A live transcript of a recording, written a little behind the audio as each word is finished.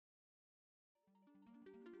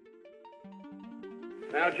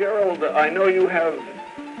Now, Gerald, I know you have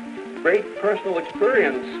great personal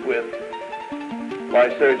experience with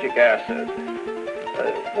lysergic acid.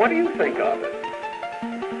 What do you think of it?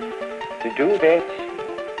 To do that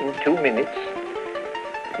in 2 minutes,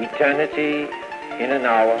 eternity in an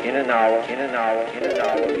hour, in an hour, in an hour, in an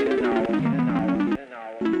hour, in an hour, in an hour, in an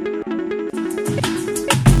hour.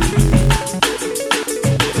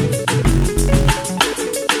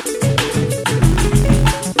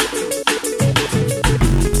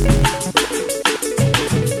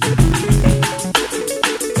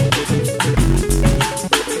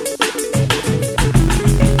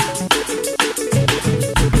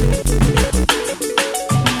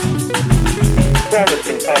 Almost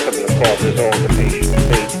impossible, of course, as all the patients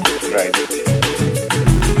say to describe it.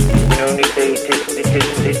 You can only say it isn't, it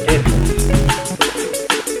isn't, it isn't.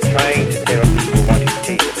 Trying to tell people what it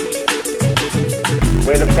is.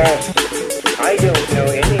 Well, of course, I don't know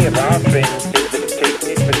any of our friends that have taken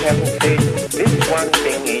it but haven't said this one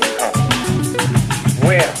thing in common.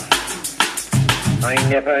 Well, I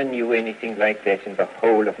never knew anything like that in the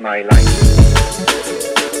whole of my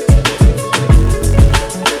life.